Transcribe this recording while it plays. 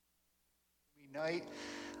Night.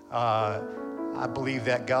 I believe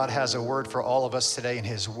that God has a word for all of us today in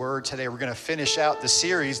His Word. Today we're going to finish out the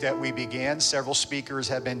series that we began. Several speakers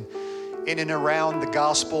have been in and around the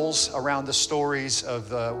Gospels, around the stories of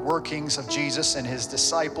the workings of Jesus and His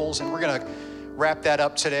disciples. And we're going to wrap that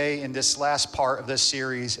up today in this last part of this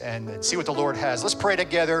series and see what the Lord has. Let's pray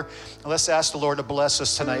together and let's ask the Lord to bless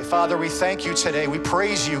us tonight. Father, we thank you today. We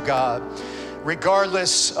praise you, God.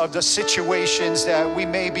 Regardless of the situations that we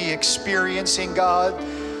may be experiencing, God,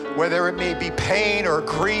 whether it may be pain or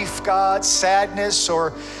grief, God, sadness,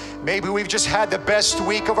 or maybe we've just had the best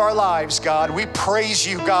week of our lives, God. We praise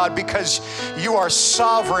you, God, because you are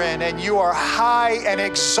sovereign and you are high and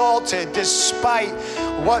exalted despite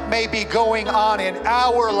what may be going on in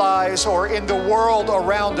our lives or in the world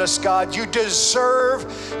around us, God. You deserve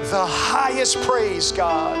the highest praise,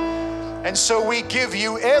 God. And so we give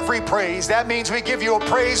you every praise. That means we give you a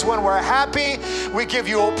praise when we're happy. We give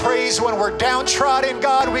you a praise when we're downtrodden,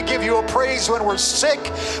 God. We give you a praise when we're sick,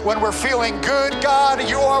 when we're feeling good, God.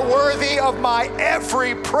 You are worthy of my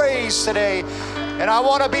every praise today. And I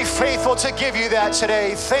want to be faithful to give you that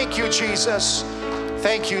today. Thank you, Jesus.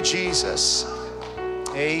 Thank you, Jesus.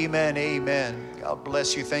 Amen, amen. God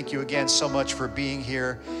bless you. Thank you again so much for being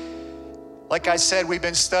here. Like I said, we've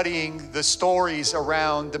been studying the stories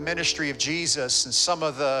around the ministry of Jesus and some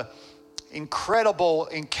of the incredible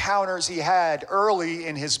encounters he had early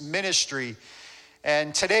in his ministry.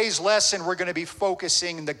 And today's lesson, we're going to be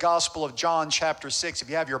focusing in the Gospel of John, chapter 6. If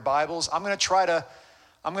you have your Bibles, I'm going to try to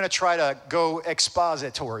go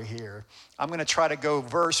expository here. I'm going to try to go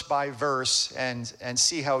verse by verse and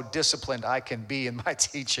see how disciplined I can be in my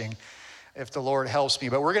teaching, if the Lord helps me.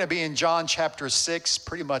 But we're going to be in John chapter 6,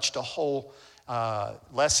 pretty much the whole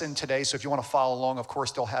lesson today. So if you want to follow along, of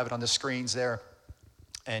course, they'll have it on the screens there.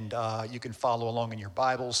 And you can follow along in your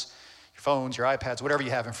Bibles, your phones, your iPads, whatever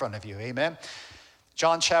you have in front of you. Amen.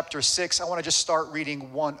 John chapter 6, I want to just start reading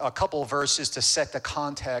a couple of verses to set the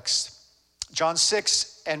context. John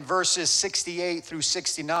 6 and verses 68 through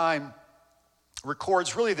 69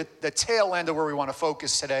 records really the tail end of where we want to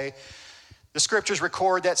focus today. The scriptures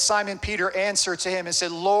record that Simon Peter answered to him and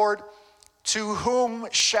said, "Lord, to whom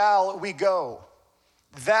shall we go?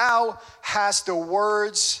 Thou hast the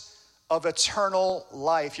words of eternal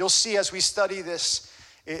life." You'll see as we study this,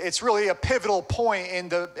 it's really a pivotal point in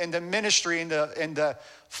the ministry, in the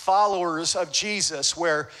followers of Jesus,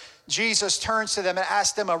 where Jesus turns to them and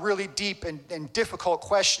asks them a really deep and difficult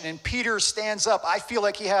question. And Peter stands up. I feel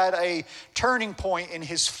like he had a turning point in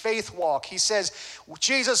his faith walk. He says,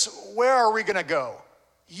 "Jesus, where are we going to go?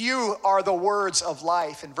 You are the words of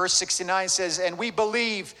life." And verse 69 says, "And we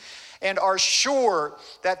believe and are sure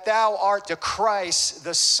that thou art the Christ,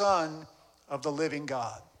 the Son of the living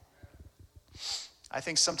God." I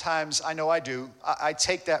think sometimes, I know I do, I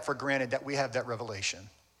take that for granted that we have that revelation.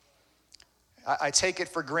 I take it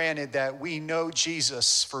for granted that we know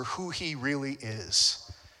Jesus for who he really is,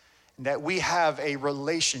 and that we have a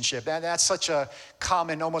relationship. And that's such a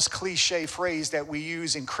common, almost cliche phrase that we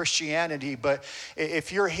use in Christianity. But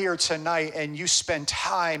if you're here tonight and you spend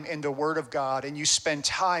time in the Word of God and you spend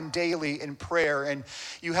time daily in prayer and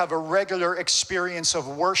you have a regular experience of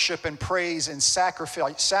worship and praise and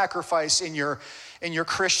sacrifice in your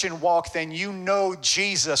Christian walk, then you know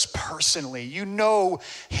Jesus personally. You know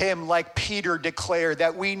him like Peter declared,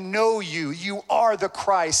 that we know you. You are the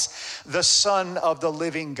Christ, the Son of the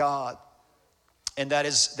living God. And that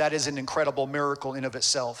is an incredible miracle in of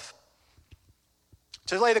itself.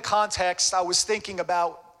 To lay the context, I was thinking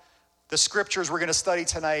about the scriptures we're going to study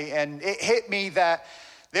tonight, and it hit me that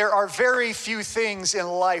there are very few things in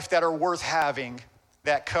life that are worth having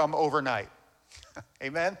that come overnight.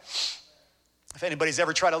 Amen? If anybody's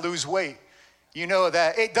ever tried to lose weight, you know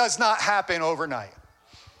that it does not happen overnight.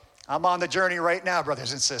 I'm on the journey right now,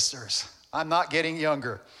 brothers and sisters. I'm not getting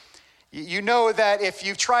younger. You know that if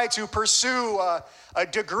you try to pursue a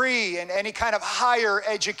degree in any kind of higher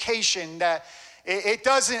education, that it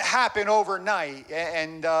doesn't happen overnight.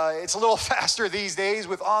 And it's a little faster these days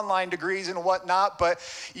with online degrees and whatnot. But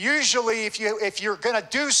usually if you're going to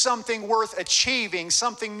do something worth achieving,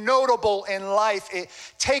 something notable in life, it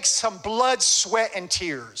takes some blood, sweat, and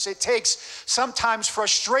tears. It takes sometimes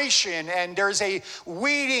frustration, and there's a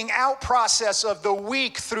weeding out process of the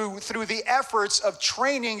weak through the efforts of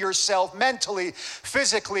training yourself mentally,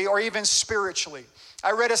 physically, or even spiritually.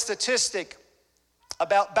 I read a statistic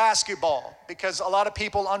about basketball, because a lot of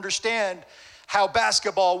people understand how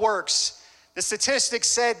basketball works. The statistics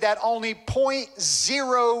said that only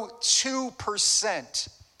 0.02%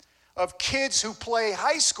 of kids who play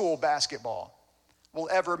high school basketball will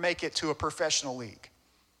ever make it to a professional league.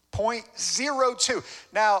 0.02.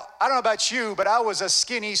 Now, I don't know about you, but I was a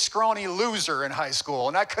skinny, scrawny loser in high school,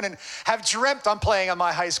 and I couldn't have dreamt on playing on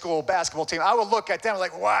my high school basketball team. I would look at them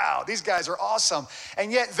like, wow, these guys are awesome.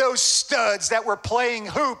 And yet those studs that were playing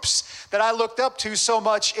hoops that I looked up to so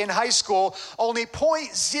much in high school, only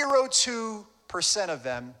 0.02% of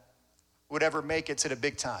them would ever make it to the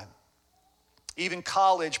big time. Even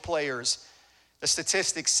college players, the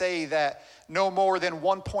statistics say that no more than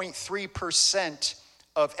 1.3%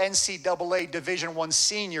 of NCAA Division I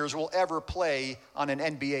seniors will ever play on an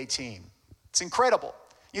NBA team. It's incredible.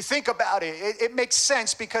 You think about it, it makes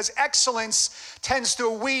sense because excellence tends to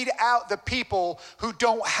weed out the people who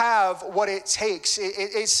don't have what it takes.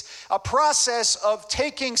 It's a process of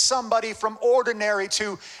taking somebody from ordinary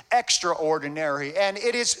to extraordinary. And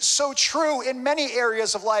it is so true in many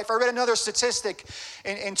areas of life. I read another statistic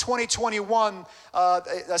in 2021.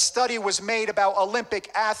 A study was made about Olympic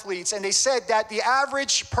athletes, and they said that the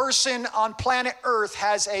average person on planet Earth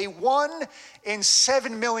has a 1 in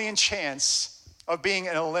 7 million chance of being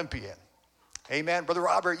an Olympian. Amen. Brother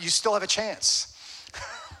Robert, you still have a chance.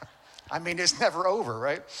 I mean, it's never over,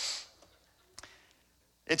 right?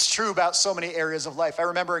 It's true about so many areas of life. I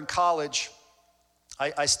remember in college,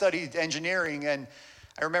 I studied engineering, and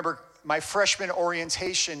I remember my freshman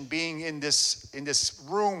orientation being in this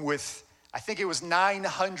room with, I think it was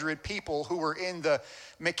 900 people who were in the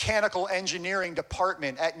mechanical engineering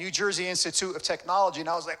department at New Jersey Institute of Technology. And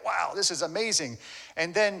I was like, wow, this is amazing.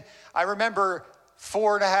 And then I remember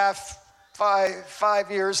 5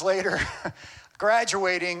 years later,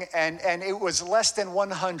 graduating, and it was less than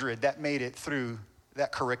 100 that made it through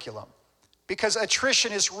that curriculum. Because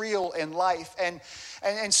attrition is real in life. And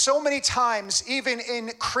so many times, even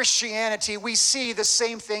in Christianity, we see the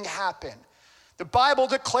same thing happen. The Bible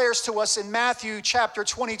declares to us in Matthew chapter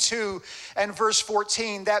 22 and verse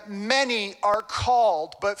 14 that many are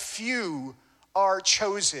called, but few are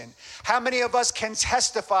chosen. How many of us can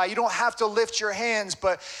testify? You don't have to lift your hands,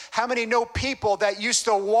 but how many know people that used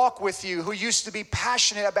to walk with you, who used to be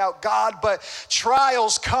passionate about God, but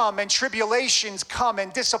trials come and tribulations come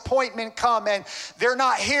and disappointment come and they're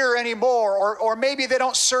not here anymore, or maybe they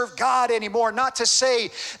don't serve God anymore. Not to say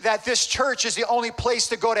that this church is the only place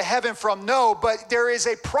to go to heaven from, no, but there is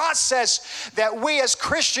a process that we as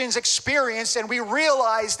Christians experience, and we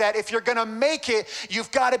realize that if you're gonna make it,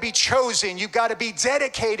 you've gotta be chosen, you've got to be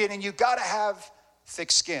dedicated, and you've got to have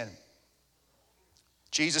thick skin.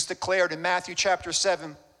 Jesus declared in Matthew chapter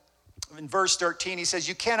 7, in verse 13, he says,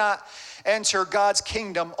 you cannot enter God's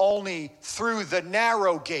kingdom only through the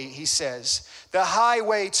narrow gate, he says. The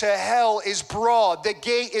highway to hell is broad. The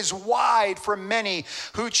gate is wide for many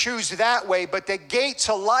who choose that way, but the gate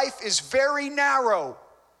to life is very narrow,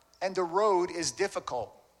 and the road is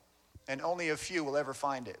difficult, and only a few will ever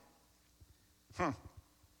find it.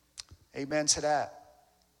 Amen to that.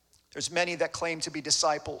 There's many that claim to be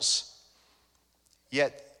disciples,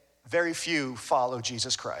 yet very few follow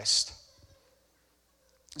Jesus Christ.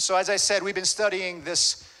 So as I said, we've been studying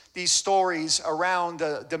these stories around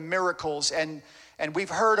the miracles, and we've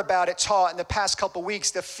heard about it taught in the past couple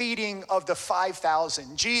weeks, the feeding of the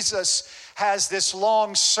 5,000. Jesus has this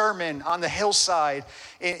long sermon on the hillside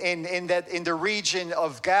in the region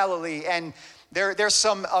of Galilee, and there's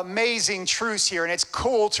some amazing truths here, and it's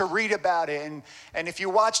cool to read about it. And if you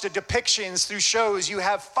watch the depictions through shows, you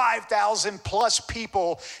have 5,000 plus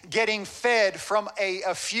people getting fed from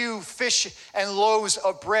a few fish and loaves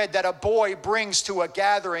of bread that a boy brings to a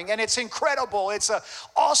gathering. And it's incredible. It's an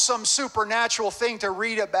awesome supernatural thing to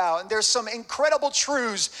read about. And there's some incredible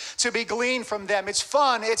truths to be gleaned from them. It's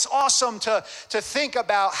fun. It's awesome to think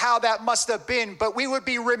about how that must have been. But we would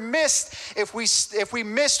be remiss if we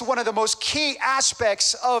missed one of the most key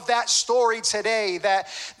aspects of that story today,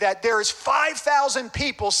 that there is 5,000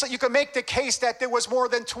 people. So you can make the case that there was more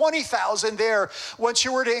than 20,000 there once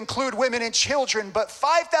you were to include women and children, but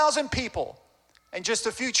 5,000 people. And just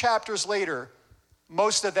a few chapters later,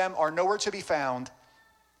 most of them are nowhere to be found,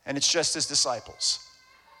 and it's just his disciples.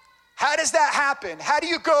 How does that happen? How do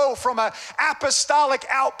you go from an apostolic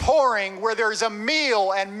outpouring where there's a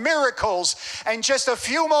meal and miracles, and just a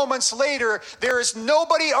few moments later, there is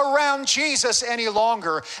nobody around Jesus any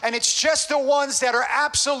longer, and it's just the ones that are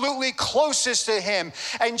absolutely closest to him?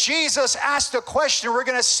 And Jesus asked a question, we're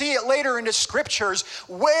going to see it later in the scriptures,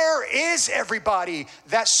 where is everybody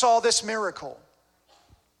that saw this miracle?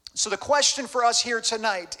 So the question for us here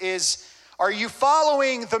tonight is, are you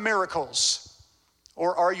following the miracles?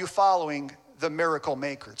 Or are you following the miracle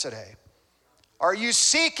maker today? Are you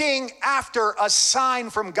seeking after a sign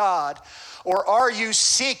from God? Or are you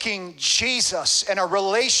seeking Jesus and a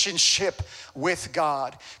relationship with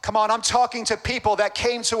God? Come on, I'm talking to people that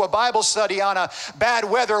came to a Bible study on a bad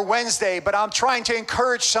weather Wednesday, but I'm trying to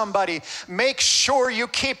encourage somebody. Make sure you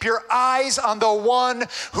keep your eyes on the one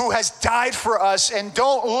who has died for us, and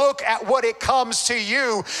don't look at what it comes to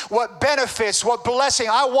you, what benefits, what blessing.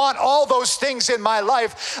 I want all those things in my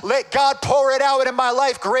life. Let God pour it out in my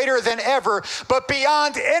life greater than ever. But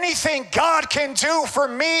beyond anything God can do for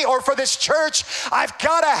me or for this church, I've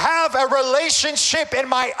got to have a relationship and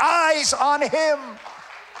my eyes on Him.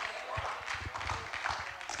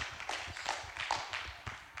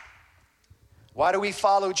 Why do we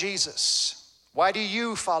follow Jesus? Why do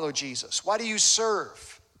you follow Jesus? Why do you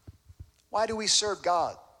serve? Why do we serve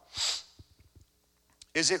God?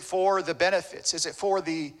 Is it for the benefits? Is it for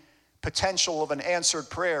the potential of an answered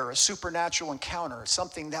prayer, a supernatural encounter,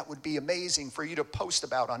 something that would be amazing for you to post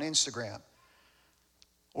about on Instagram?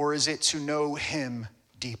 Or is it to know Him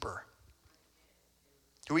deeper?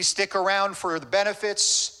 Do we stick around for the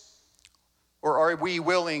benefits, or are we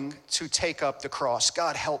willing to take up the cross?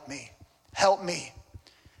 God, help me. Help me.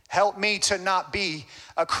 Help me to not be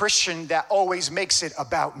a Christian that always makes it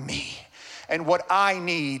about me and what I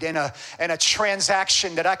need, and a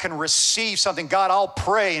transaction that I can receive something. God, I'll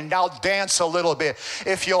pray and I'll dance a little bit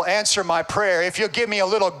if you'll answer my prayer. If you'll give me a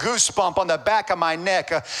little goosebump on the back of my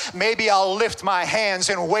neck, maybe I'll lift my hands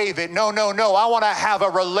and wave it. No. I want to have a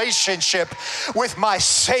relationship with my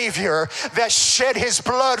Savior that shed His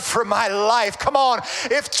blood for my life. Come on,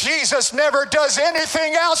 if Jesus never does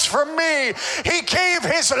anything else for me, He gave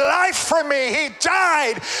His life for me. He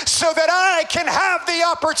died so that I can have the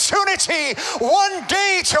opportunity one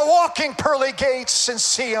day to walk in pearly gates and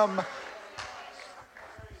see Him.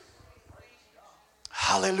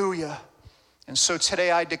 Hallelujah. And so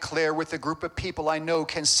today I declare with a group of people I know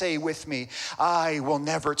can say with me, I will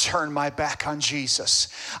never turn my back on Jesus.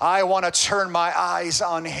 I want to turn my eyes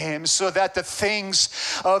on Him so that the things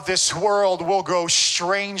of this world will go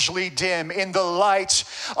strangely dim in the light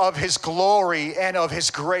of His glory and of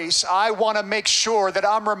His grace. I want to make sure that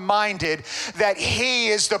I'm reminded that He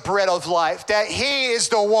is the bread of life, that He is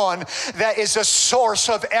the one that is the source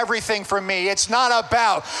of everything for me. It's not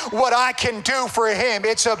about what I can do for Him.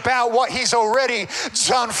 It's about what He's already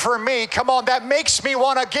done for me. Come on, that makes me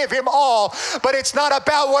want to give Him all, but it's not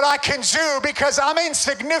about what I can do because I'm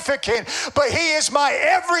insignificant, but He is my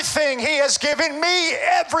everything. He has given me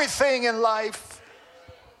everything in life.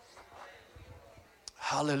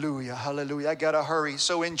 Hallelujah, hallelujah. I gotta hurry.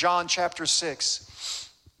 So in John chapter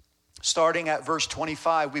 6, starting at verse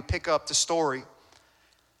 25, we pick up the story.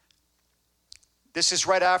 This is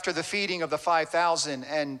right after the feeding of the 5,000,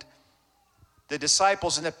 and the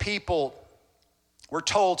disciples and the people were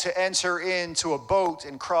told to enter into a boat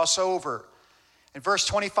and cross over. And verse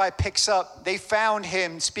 25 picks up, they found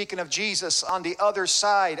Him, speaking of Jesus, on the other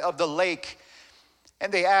side of the lake. And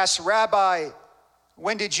they asked, Rabbi,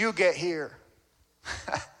 when did you get here?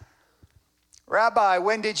 Rabbi,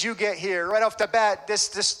 when did you get here? Right off the bat,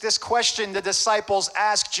 this question the disciples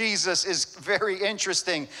ask Jesus is very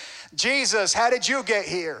interesting. Jesus, how did you get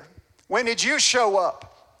here? When did you show up?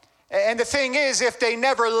 And the thing is, if they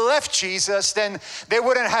never left Jesus, then they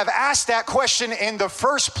wouldn't have asked that question in the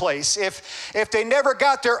first place. If they never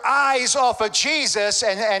got their eyes off of Jesus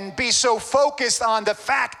and be so focused on the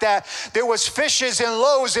fact that there was fishes and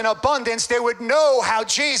loaves in abundance, they would know how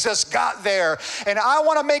Jesus got there. And I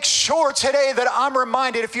want to make sure today that I'm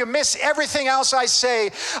reminded, if you miss everything else I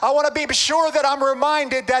say, I want to be sure that I'm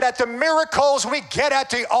reminded that at the miracles we get at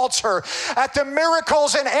the altar, at the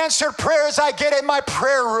miracles and answered prayers I get in my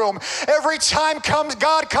prayer room, every time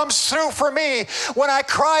God comes through for me, when I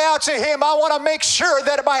cry out to Him, I want to make sure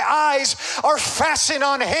that my eyes are fastened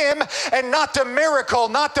on Him and not the miracle,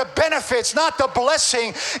 not the benefits, not the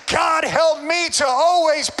blessing. God, help me to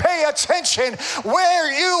always pay attention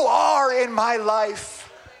where You are in my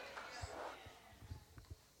life.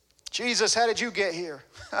 Jesus, how did you get here?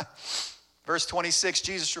 Verse 26,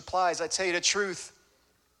 Jesus replies, I tell you the truth,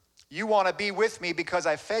 you want to be with me because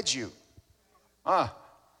I fed you.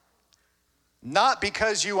 Not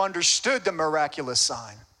because you understood the miraculous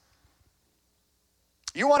sign.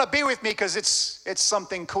 You want to be with me because it's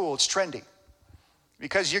something cool, it's trendy.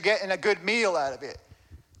 Because you're getting a good meal out of it.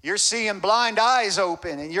 You're seeing blind eyes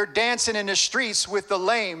open and you're dancing in the streets with the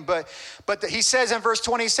lame. But he says in verse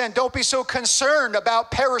 20, don't be so concerned about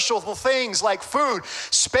perishable things like food.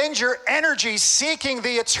 Spend your energy seeking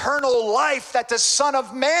the eternal life that the Son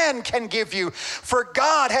of Man can give you. For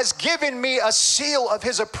God has given me a seal of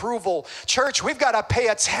his approval. Church, we've got to pay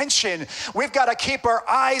attention. We've got to keep our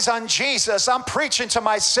eyes on Jesus. I'm preaching to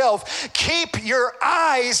myself. Keep your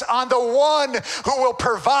eyes on the one who will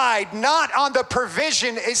provide, not on the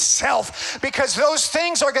provision itself, because those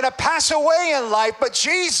things are going to pass away in life, but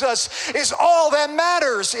Jesus is all that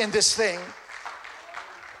matters in this thing.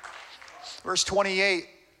 Verse 28,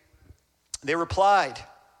 they replied.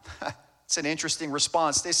 It's an interesting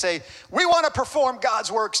response. They say, we want to perform God's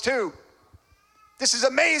works too. This is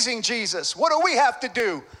amazing, Jesus. What do we have to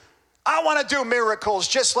do? I want to do miracles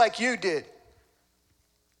just like you did.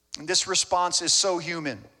 And this response is so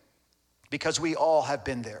human because we all have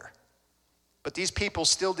been there. But these people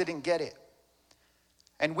still didn't get it.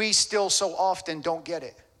 And we still so often don't get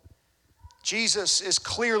it. Jesus is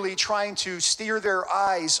clearly trying to steer their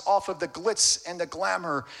eyes off of the glitz and the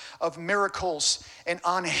glamour of miracles and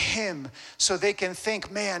on him so they can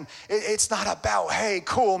think, man, it's not about, hey,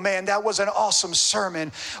 cool, man, that was an awesome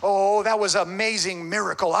sermon. Oh, that was an amazing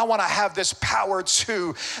miracle. I want to have this power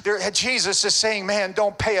too. Jesus is saying, man,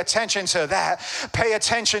 don't pay attention to that. Pay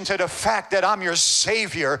attention to the fact that I'm your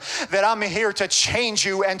Savior, that I'm here to change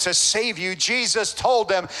you and to save you. Jesus told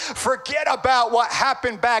them, forget about what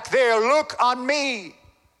happened back there. Look on me.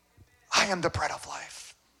 I am the bread of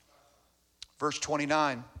life. Verse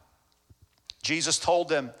 29, Jesus told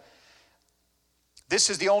them, this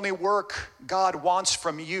is the only work God wants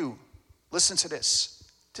from you. Listen to this.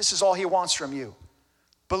 This is all he wants from you.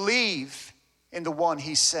 Believe in the one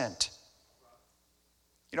he sent.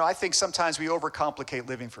 You know, I think sometimes we overcomplicate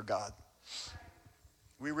living for God.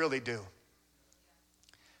 We really do.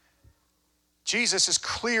 Jesus is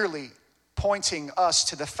clearly pointing us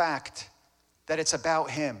to the fact that it's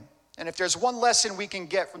about him. And if there's one lesson we can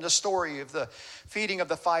get from the story of the feeding of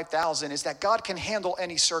the 5,000 is that God can handle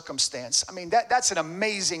any circumstance. I mean, that's an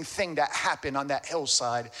amazing thing that happened on that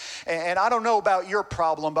hillside. And I don't know about your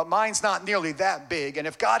problem, but mine's not nearly that big. And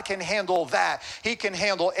if God can handle that, he can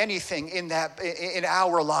handle anything in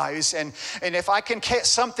our lives. And if I can get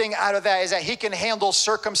something out of that is that he can handle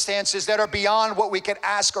circumstances that are beyond what we can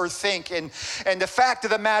ask or think. And the fact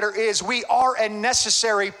of the matter is we are a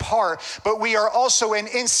necessary part, but we are also an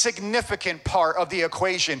insignificant part of the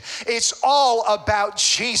equation. It's all about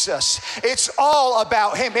Jesus. It's all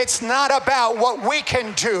about him. It's not about what we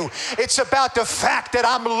can do. It's about the fact that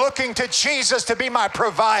I'm looking to Jesus to be my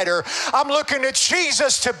provider. I'm looking to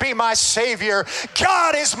Jesus to be my Savior.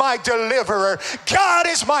 God is my deliverer. God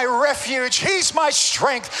is my refuge. He's my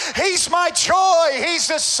strength. He's my joy. He's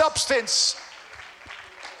the substance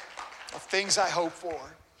of things I hope for.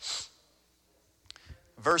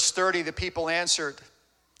 Verse 30, the people answered.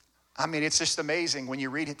 I mean, it's just amazing when you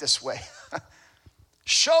read it this way.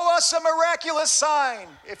 Show us a miraculous sign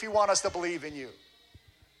if you want us to believe in you.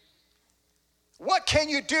 What can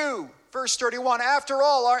you do? Verse 31, after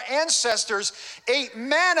all, our ancestors ate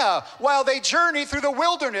manna while they journeyed through the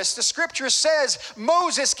wilderness. The scripture says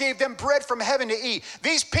Moses gave them bread from heaven to eat.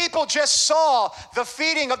 These people just saw the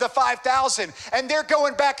feeding of the 5,000, and they're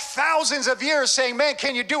going back thousands of years saying, man,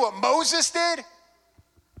 can you do what Moses did?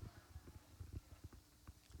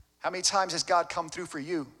 How many times has God come through for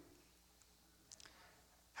you?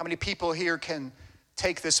 How many people here can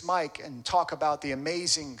take this mic and talk about the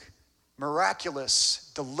amazing,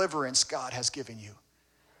 miraculous deliverance God has given you?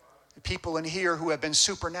 People in here who have been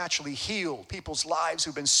supernaturally healed, people's lives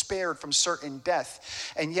who've been spared from certain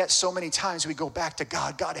death. And yet so many times we go back to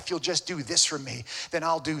God. God, if you'll just do this for me, then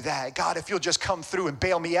I'll do that. God, if you'll just come through and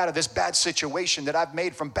bail me out of this bad situation that I've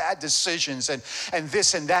made from bad decisions and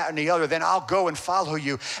this and that and the other, then I'll go and follow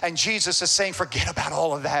you. And Jesus is saying, forget about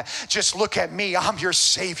all of that. Just look at me. I'm your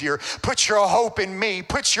Savior. Put your hope in me.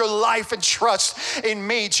 Put your life and trust in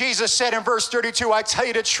me. Jesus said in verse 32, I tell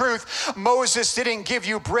you the truth, Moses didn't give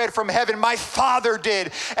you bread from heaven, my Father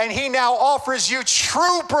did, and he now offers you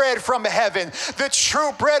true bread from heaven. The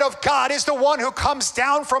true bread of God is the one who comes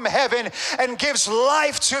down from heaven and gives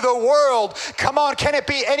life to the world. Come on, can it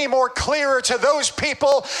be any more clearer to those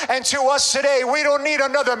people and to us today? We don't need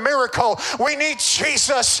another miracle. We need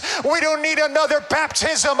Jesus. We don't need another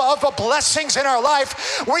baptism of blessings in our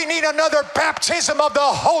life. We need another baptism of the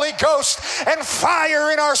Holy Ghost and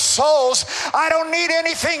fire in our souls. I don't need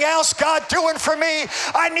anything else God doing for me.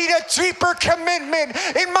 I need a deeper commitment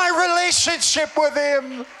in my relationship with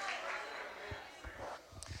him.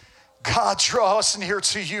 God, draw us near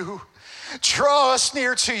to you. Draw us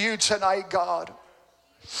near to you tonight, God.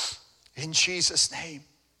 in Jesus' name.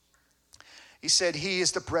 He said, he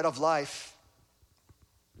is the bread of life.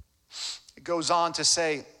 It goes on to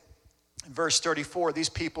say, in verse 34, these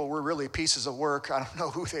people were really pieces of work. I don't know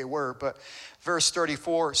who they were, but verse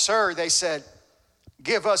 34, sir, they said,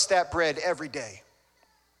 give us that bread every day.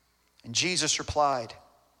 And Jesus replied,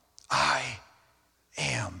 I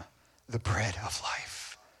am the bread of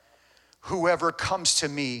life. Whoever comes to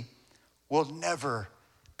me will never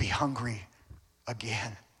be hungry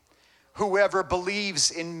again. Whoever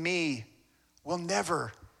believes in me will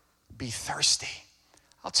never be thirsty.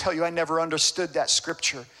 I'll tell you, I never understood that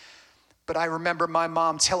scripture. But I remember my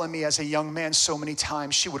mom telling me as a young man so many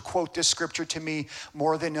times, she would quote this scripture to me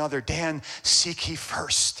more than other. Dan, seek ye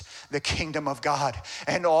first the kingdom of God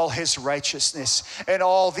and all his righteousness, and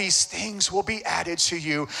all these things will be added to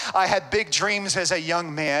you. I had big dreams as a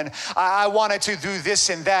young man. I wanted to do this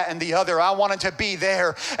and that and the other. I wanted to be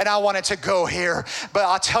there and I wanted to go here. But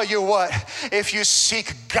I'll tell you what, if you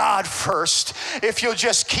seek God first, if you'll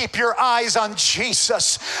just keep your eyes on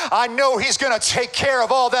Jesus, I know he's going to take care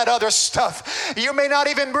of all that other stuff. You may not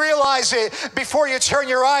even realize it before you turn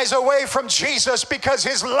your eyes away from Jesus, because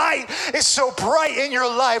his light is so bright in your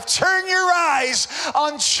life. Turn your eyes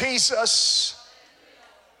on Jesus.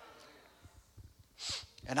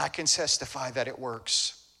 And I can testify that it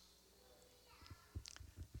works.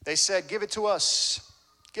 They said, give it to us.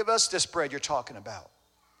 Give us this bread you're talking about.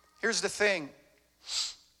 Here's the thing.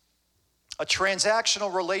 A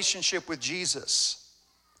transactional relationship with Jesus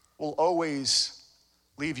will always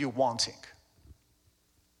leave you wanting.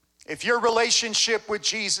 If your relationship with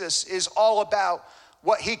Jesus is all about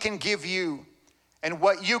what he can give you and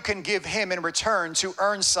what you can give him in return to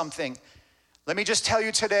earn something, let me just tell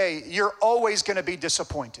you today, you're always going to be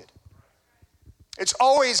disappointed. It's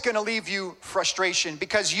always going to leave you frustration,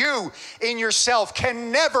 because you in yourself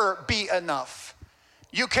can never be enough.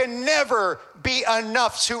 You can never be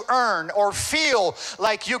enough to earn or feel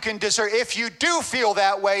like you can deserve. If you do feel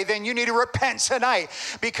that way, then you need to repent tonight,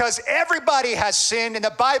 because everybody has sinned, and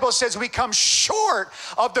the Bible says we come short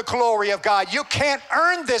of the glory of God. You can't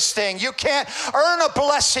earn this thing. You can't earn a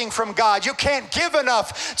blessing from God. You can't give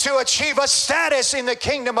enough to achieve a status in the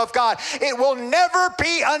kingdom of God. It will never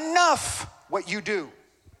be enough what you do.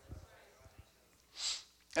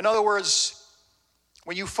 In other words,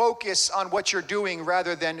 when you focus on what you're doing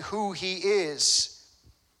rather than who he is,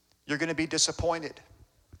 you're going to be disappointed.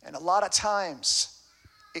 And a lot of times,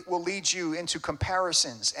 it will lead you into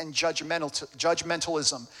comparisons and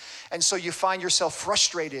judgmentalism. And so you find yourself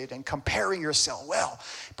frustrated and comparing yourself. Well,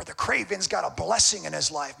 Brother Craven's got a blessing in his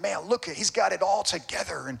life. Man, look, he's got it all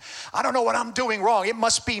together. And I don't know what I'm doing wrong. It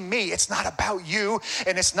must be me. It's not about you,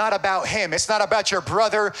 and it's not about him. It's not about your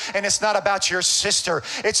brother, and it's not about your sister.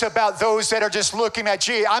 It's about those that are just looking at,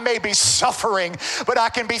 gee, I may be suffering, but I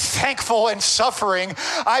can be thankful in suffering.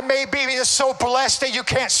 I may be so blessed that you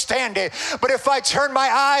can't stand it. But if I turn my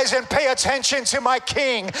eyes and pay attention to my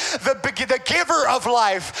King, the giver of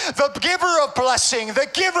life, the giver of blessing, the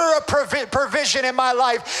giver of provision in my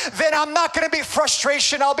life, then I'm not going to be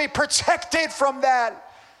frustration. I'll be protected from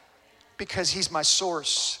that, because he's my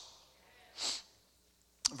source.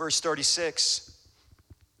 Verse 36,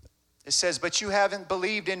 it says, but you haven't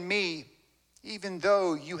believed in me, even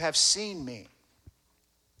though you have seen me.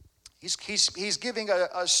 He's giving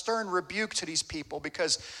a stern rebuke to these people,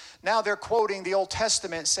 because now they're quoting the Old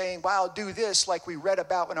Testament saying, wow, do this like we read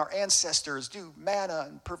about in our ancestors. Do manna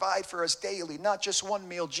and provide for us daily. Not just one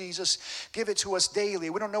meal, Jesus. Give it to us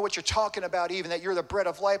daily. We don't know what you're talking about even, that you're the bread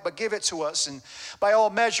of life, but give it to us. And by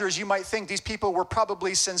all measures, you might think these people were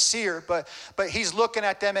probably sincere, but he's looking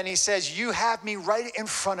at them and he says, you have me right in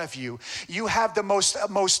front of you. You have the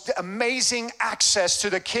most amazing access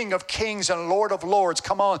to the King of Kings and Lord of Lords.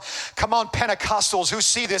 Come on, Pentecostals who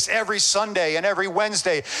see this every Sunday and every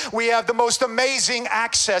Wednesday. We have the most amazing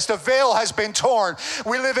access. The veil has been torn.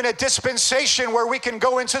 We live in a dispensation where we can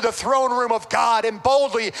go into the throne room of God and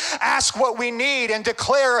boldly ask what we need and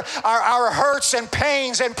declare our hurts and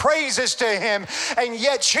pains and praises to him. And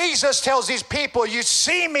yet Jesus tells these people, you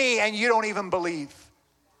see me and you don't even believe.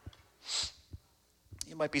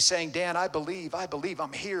 You might be saying, Dan, I believe,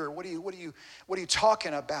 I'm here. What are you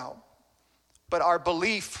talking about? But our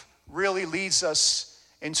belief really leads us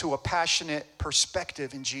into a passionate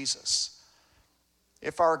perspective in Jesus.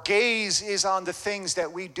 If our gaze is on the things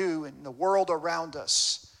that we do in the world around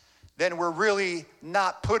us, then we're really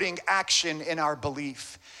not putting action in our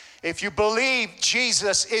belief. If you believe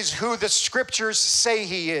Jesus is who the scriptures say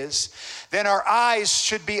he is, then our eyes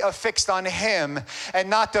should be affixed on him and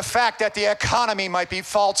not the fact that the economy might be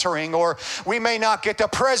faltering, or we may not get the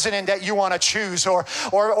president that you want to choose, or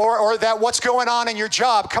that what's going on in your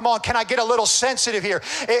job. Come on, can I get a little sensitive here?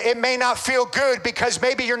 It may not feel good because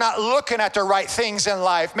maybe you're not looking at the right things in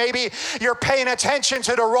life. Maybe you're paying attention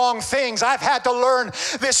to the wrong things. I've had to learn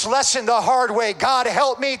this lesson the hard way. God,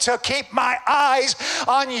 help me to keep my eyes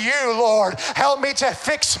on you, Lord. Help me to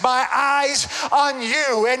fix my eyes on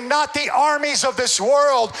you and not the armies of this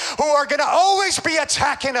world who are going to always be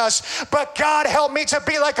attacking us. But God, help me to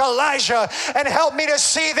be like Elijah and help me to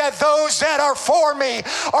see that those that are for me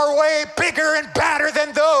are way bigger and badder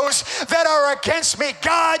than those that are against me.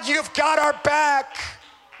 God, you've got our back.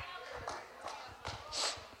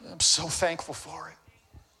 I'm so thankful for it.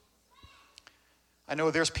 I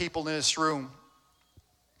know there's people in this room,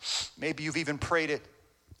 maybe you've even prayed it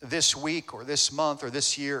this week or this month or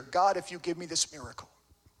this year. God, if you give me this miracle,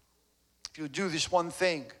 if you'll do this one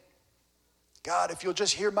thing, God, if you'll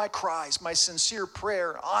just hear my cries, my sincere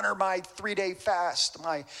prayer, honor my 3-day fast,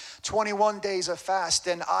 my 21 days of fast,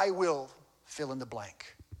 then I will fill in the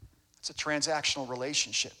blank. It's a transactional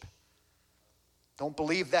relationship. Don't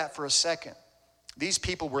believe that for a second. These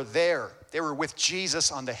people were there. They were with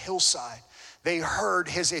Jesus on the hillside. They heard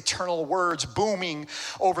his eternal words booming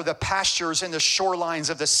over the pastures and the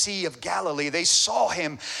shorelines of the Sea of Galilee. They saw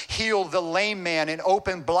him heal the lame man and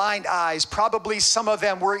open blind eyes. Probably some of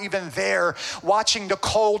them were even there watching the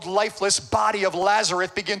cold, lifeless body of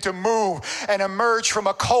Lazarus begin to move and emerge from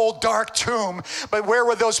a cold, dark tomb. But where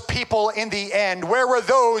were those people in the end? Where were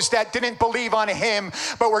those that didn't believe on him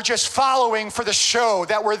but were just following for the show,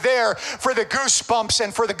 that were there for the goosebumps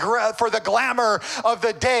and for the glamour of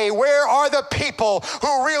the day? Where are the people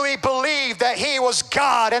who really believed that he was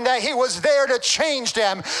God and that he was there to change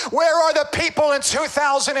them? Where are the people in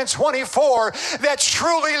 2024 that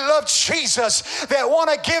truly love Jesus, that want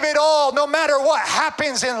to give it all no matter what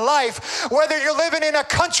happens in life? Whether you're living in a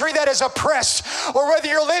country that is oppressed or whether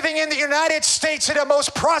you're living in the United States in the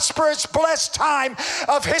most prosperous, blessed time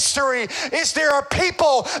of history, is there a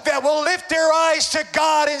people that will lift their eyes to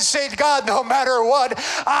God and say, God, no matter what,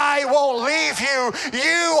 I won't leave you.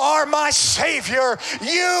 You are my Savior.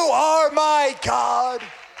 You are my God.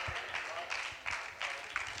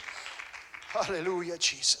 Hallelujah,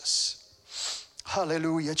 Jesus.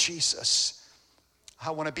 Hallelujah, Jesus. I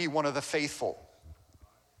want to be one of the faithful.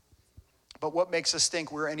 But what makes us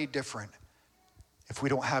think we're any different if we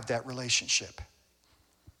don't have that relationship?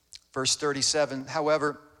 Verse 37,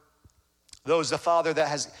 however, those the Father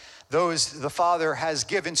has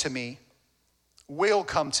given to me will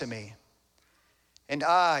come to me, and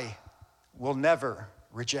I will never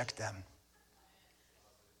reject them.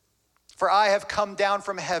 For I have come down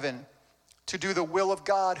from heaven to do the will of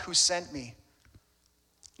God who sent me.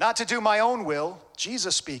 Not to do my own will,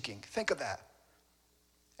 Jesus speaking. Think of that.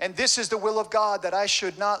 And this is the will of God, that I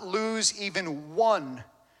should not lose even one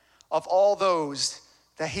of all those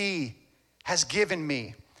that he has given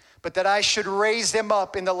me, but that I should raise them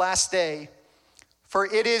up in the last day. For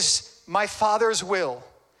it is my Father's will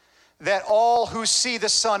that all who see the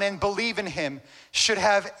Son and believe in him should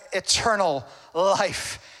have eternal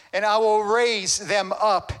life, and I will raise them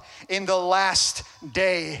up in the last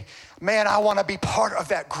day. Man, I want to be part of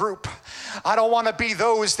that group. I don't want to be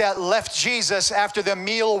those that left Jesus after the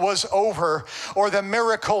meal was over or the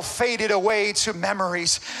miracle faded away to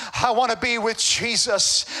memories. I want to be with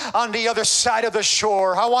Jesus on the other side of the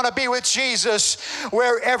shore. I want to be with Jesus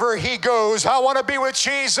wherever he goes. I want to be with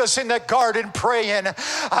Jesus in the garden praying.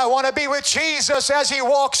 I want to be with Jesus as he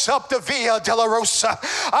walks up the Via Dolorosa.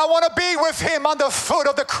 I want to be with him on the foot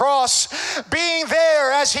of the cross, being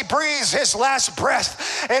there as he breathes his last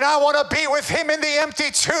breath. And I want to be with him in the empty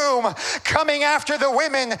tomb, coming after the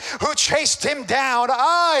women who chased him down.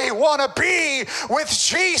 I want to be with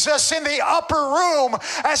Jesus in the upper room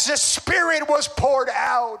as the Spirit was poured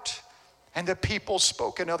out and the people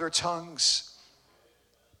spoke in other tongues.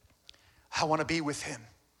 I want to be with him.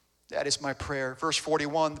 That is my prayer. Verse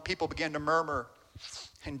 41, the people began to murmur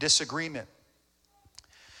in disagreement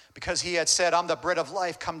because he had said, I'm the bread of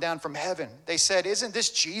life come down from heaven. They said, isn't this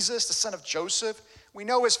Jesus, the son of Joseph? We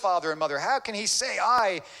know his father and mother. How can he say,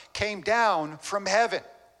 I came down from heaven?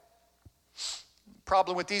 The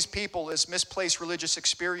problem with these people is misplaced religious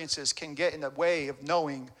experiences can get in the way of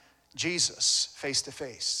knowing Jesus face to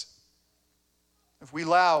face. If we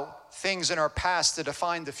allow things in our past to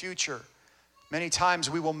define the future, many times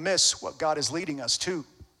we will miss what God is leading us to.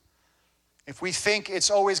 If we think it's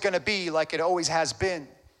always going to be like it always has been,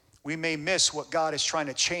 we may miss what God is trying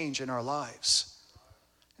to change in our lives.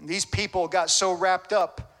 And these people got so wrapped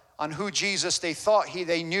up on who Jesus they thought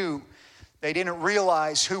they knew, they didn't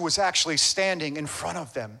realize who was actually standing in front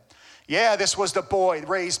of them. Yeah, this was the boy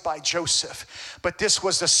raised by Joseph, but this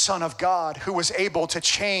was the Son of God who was able to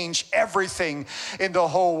change everything in the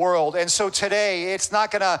whole world. And so today, it's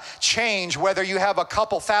not gonna change whether you have a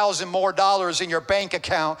couple thousand more dollars in your bank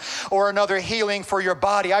account or another healing for your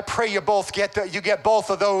body. I pray you get both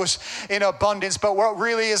of those in abundance. But what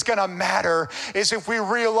really is gonna matter is if we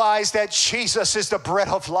realize that Jesus is the bread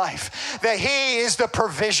of life, that He is the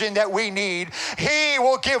provision that we need. He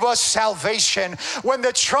will give us salvation. When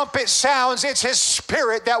the trumpet sounds, it's His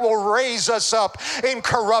Spirit that will raise us up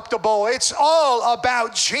incorruptible. It's all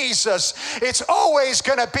about Jesus. It's always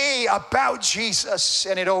going to be about Jesus,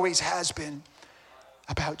 and it always has been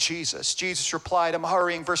about Jesus. Jesus replied, I'm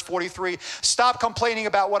hurrying, verse 43, stop complaining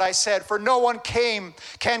about what I said, for no one can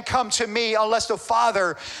come to me unless the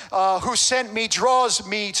Father who sent me draws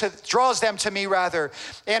them to me rather.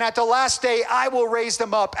 And at the last day I will raise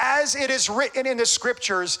them up. As it is written in the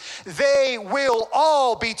scriptures, they will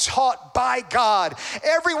all be taught by God.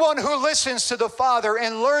 Everyone who listens to the Father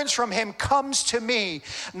and learns from Him comes to me.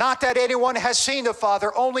 Not that anyone has seen the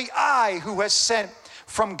Father, only I who has sent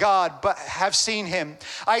from God, but have seen Him.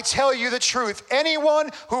 I tell you the truth, anyone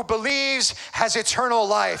who believes has eternal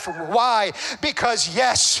life. Why? Because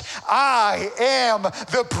yes, I am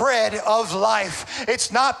the bread of life.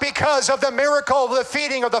 It's not because of the miracle of the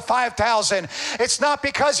feeding of the 5,000. It's not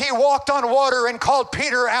because He walked on water and called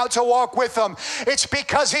Peter out to walk with Him. It's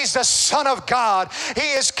because He's the Son of God.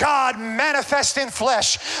 He is God manifest in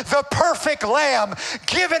flesh, the perfect Lamb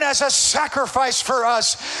given as a sacrifice for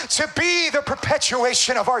us to be the perpetuation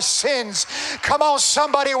of our sins. Come on,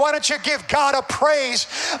 somebody, why don't you give God a praise,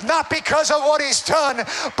 not because of what He's done,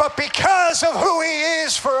 but because of who He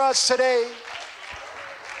is for us today.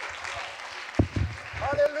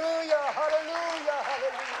 Hallelujah, hallelujah,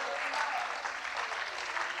 hallelujah.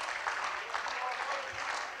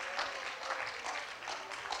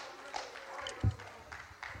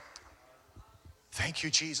 Thank you,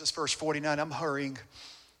 Jesus. Verse 49, I'm hurrying.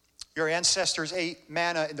 Your ancestors ate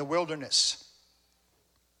manna in the wilderness,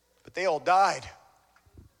 but they all died.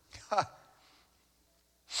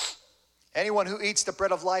 Anyone who eats the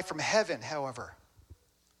bread of life from heaven, however,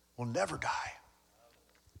 will never die.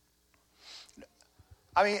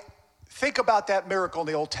 I mean, think about that miracle in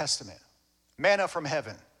the Old Testament. Manna from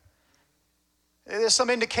heaven. There's some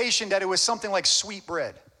indication that it was something like sweet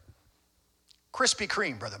bread. Krispy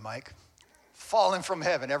Kreme, Brother Mike. Falling from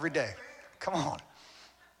heaven every day. Come on.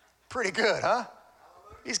 Pretty good, huh?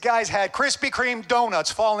 These guys had Krispy Kreme donuts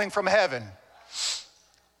falling from heaven.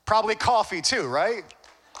 Probably coffee too, right?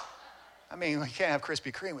 I mean, you can't have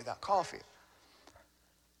Krispy Kreme without coffee.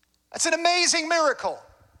 That's an amazing miracle.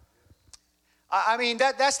 I mean,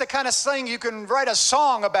 that's the kind of thing you can write a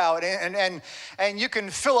song about and you can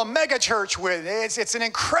fill a mega church with. It's an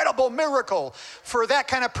incredible miracle for that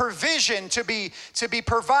kind of provision to be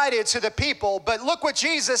provided to the people. But look what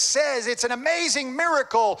Jesus says. It's an amazing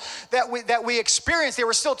miracle that we experience. They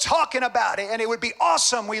were still talking about it, and it would be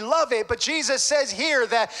awesome. We love it. But Jesus says here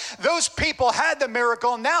that those people had the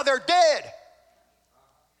miracle, and now they're dead.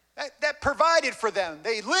 That provided for them.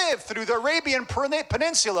 They lived through the Arabian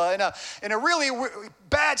Peninsula in a really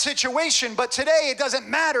bad situation, but today it doesn't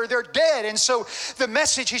matter. They're dead. And so the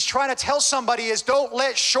message He's trying to tell somebody is, don't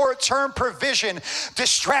let short-term provision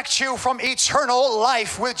distract you from eternal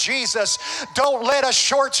life with Jesus. Don't let a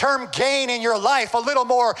short-term gain in your life, a little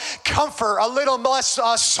more comfort, a little less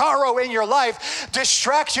sorrow in your life,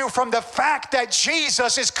 distract you from the fact that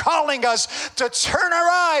Jesus is calling us to turn our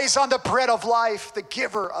eyes on the bread of life, the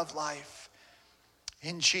giver of life.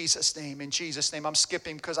 In Jesus' name, in Jesus' name. I'm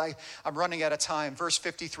skipping because I'm running out of time. Verse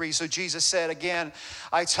 53, so Jesus said again,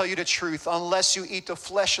 I tell you the truth, unless you eat the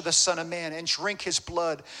flesh of the Son of Man and drink His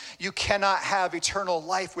blood, you cannot have eternal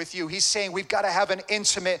life with you. He's saying we've got to have an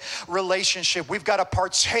intimate relationship. We've got to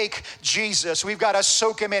partake Jesus. We've got to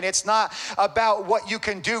soak Him in. It's not about what you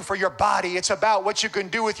can do for your body. It's about what you can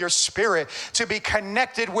do with your spirit, to be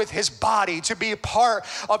connected with His body, to be a part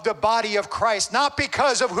of the body of Christ, not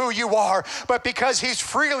because of who you are, but because He's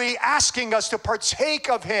freely asking us to partake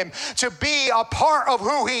of Him, to be a part of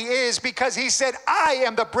who He is, because He said, I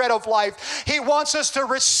am the bread of life. He wants us to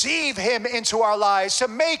receive Him into our lives, to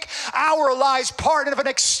make our lives part of an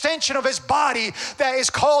extension of His body that is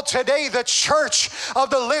called today the church of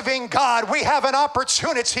the living God. We have an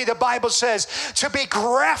opportunity, the Bible says, to be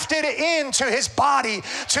grafted into His body,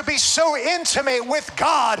 to be so intimate with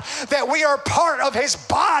God that we are part of His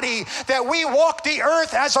body, that we walk the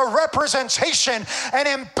earth as a representation, an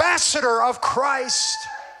ambassador of Christ.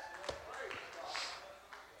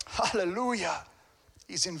 Hallelujah.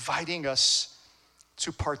 He's inviting us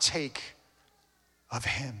to partake of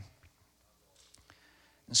him.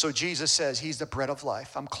 And so Jesus says he's the bread of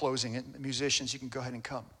life. I'm closing it. Musicians, you can go ahead and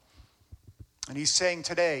come. And he's saying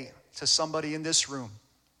today to somebody in this room,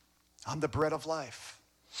 I'm the bread of life.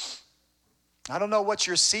 I don't know what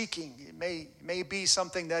you're seeking. It may be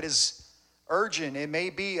something that is urgent. It may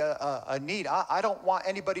be a need. I don't want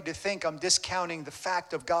anybody to think I'm discounting the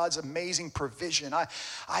fact of God's amazing provision.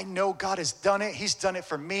 I know God has done it. He's done it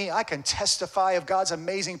for me. I can testify of God's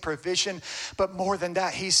amazing provision. But more than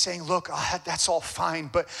that, he's saying, look, that's all fine,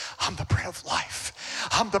 but I'm the bread of life.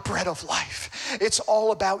 I'm the bread of life. It's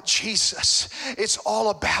all about Jesus. It's all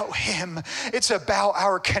about him. It's about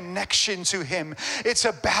our connection to him. It's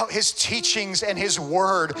about his teachings and his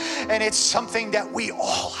word. And it's something that we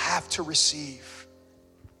all have to receive.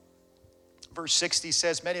 Verse 60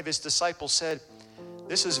 says, many of his disciples said,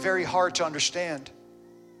 this is very hard to understand.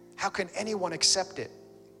 How can anyone accept it?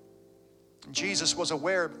 And Jesus was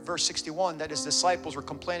aware, verse 61, that his disciples were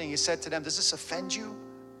complaining. He said to them, does this offend you?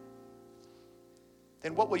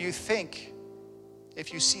 Then what will you think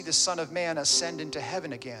if you see the Son of Man ascend into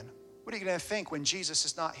heaven again? What are you going to think when Jesus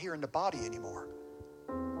is not here in the body anymore?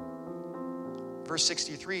 Verse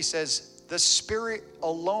 63 says, the Spirit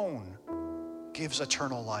alone gives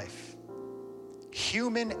eternal life.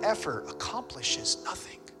 Human effort accomplishes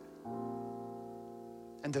nothing.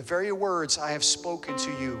 And the very words I have spoken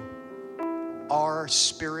to you are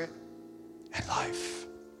spirit and life.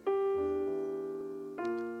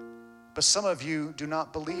 But some of you do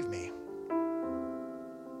not believe me.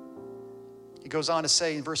 He goes on to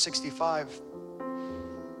say in verse 65,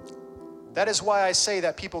 that is why I say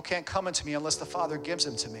that people can't come unto me unless the Father gives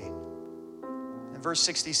them to me. And verse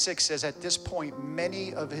 66 says, at this point,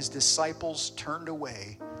 many of his disciples turned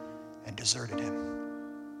away and deserted him.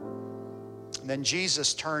 And then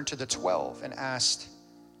Jesus turned to the 12 and asked,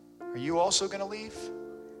 are you also going to leave?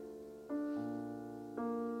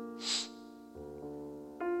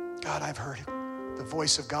 God, I've heard the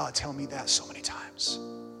voice of God tell me that so many times.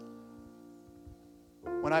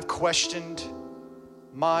 When I've questioned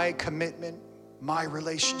my commitment, my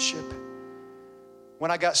relationship,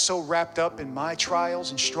 when I got so wrapped up in my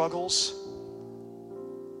trials and struggles,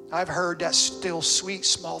 I've heard that still sweet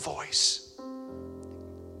small voice.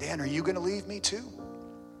 Dan, are you going to leave me too?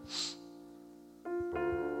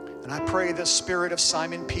 And I pray the spirit of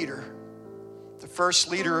Simon Peter, the first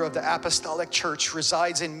leader of the apostolic church,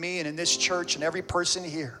 resides in me and in this church and every person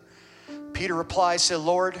here. Peter replies, said,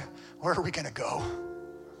 Lord, where are we going to go?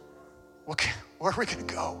 Where are we going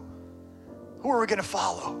to go? Who are we going to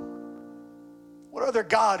follow? What other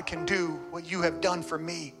God can do what you have done for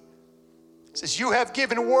me? It says, you have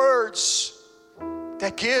given words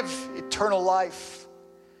that give eternal life.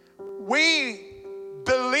 We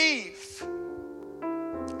believe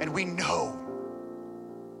and we know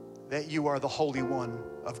that you are the Holy One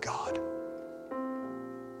of God.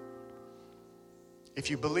 If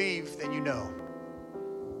you believe, then you know.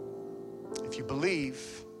 If you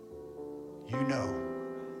believe, you know.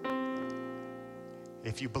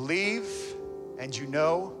 If you believe and you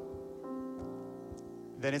know,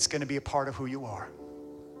 then it's going to be a part of who you are.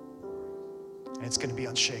 And it's going to be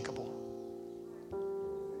unshakable.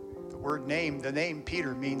 The name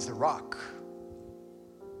Peter means the rock.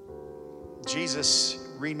 Jesus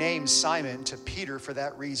renamed Simon to Peter for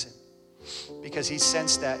that reason, because he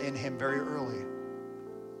sensed that in him very early.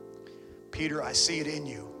 Peter, I see it in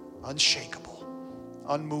you, unshakable,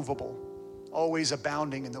 unmovable, always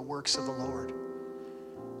abounding in the works of the Lord.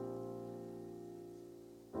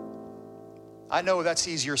 I know that's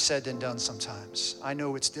easier said than done sometimes. I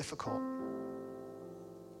know it's difficult.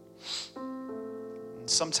 And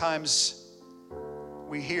sometimes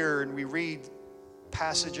we hear and we read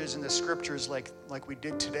passages in the scriptures like we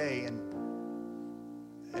did today, and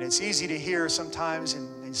it's easy to hear sometimes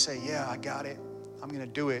and say, yeah, I got it, I'm going to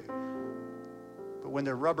do it. But when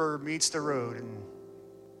the rubber meets the road and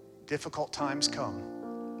difficult times come,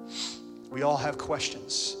 we all have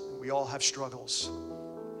questions, we all have struggles.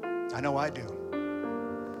 I know I do.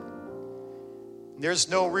 There's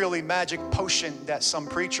no really magic potion that some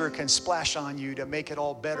preacher can splash on you to make it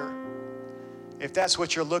all better. If that's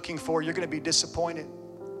what you're looking for, you're going to be disappointed.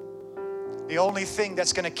 The only thing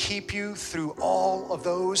that's going to keep you through all of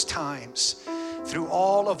those times, through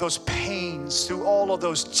all of those pains, through all of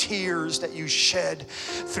those tears that you shed,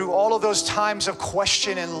 through all of those times of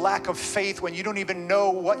question and lack of faith when you don't even know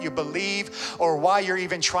what you believe or why you're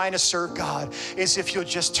even trying to serve God, is if you'll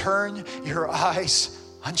just turn your eyes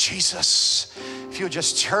on Jesus. If you'll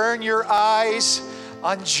just turn your eyes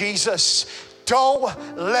on Jesus. Don't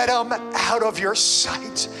let him out of your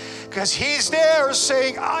sight, because he's there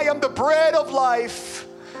saying, I am the bread of life.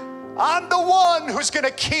 I'm the one who's going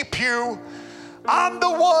to keep you. I'm the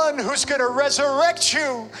one who's going to resurrect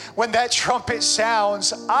you when that trumpet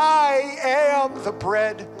sounds. I am the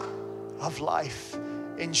bread of life.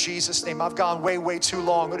 In Jesus' name. I've gone way too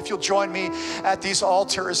long, but if you'll join me at these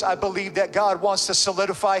altars, I believe that God wants to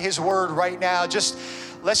solidify his word right now.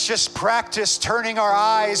 Let's just practice turning our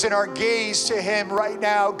eyes and our gaze to him right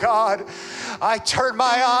now. God, I turn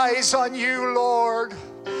my eyes on you, Lord.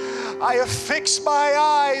 I have fixed my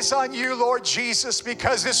eyes on you, Lord Jesus,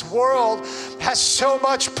 because this world has so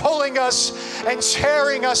much pulling us and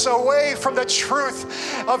tearing us away from the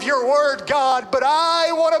truth of your word, God. But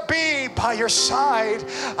I want to be by your side.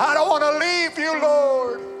 I don't want to leave you,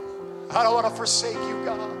 Lord. I don't want to forsake you,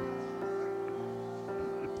 God.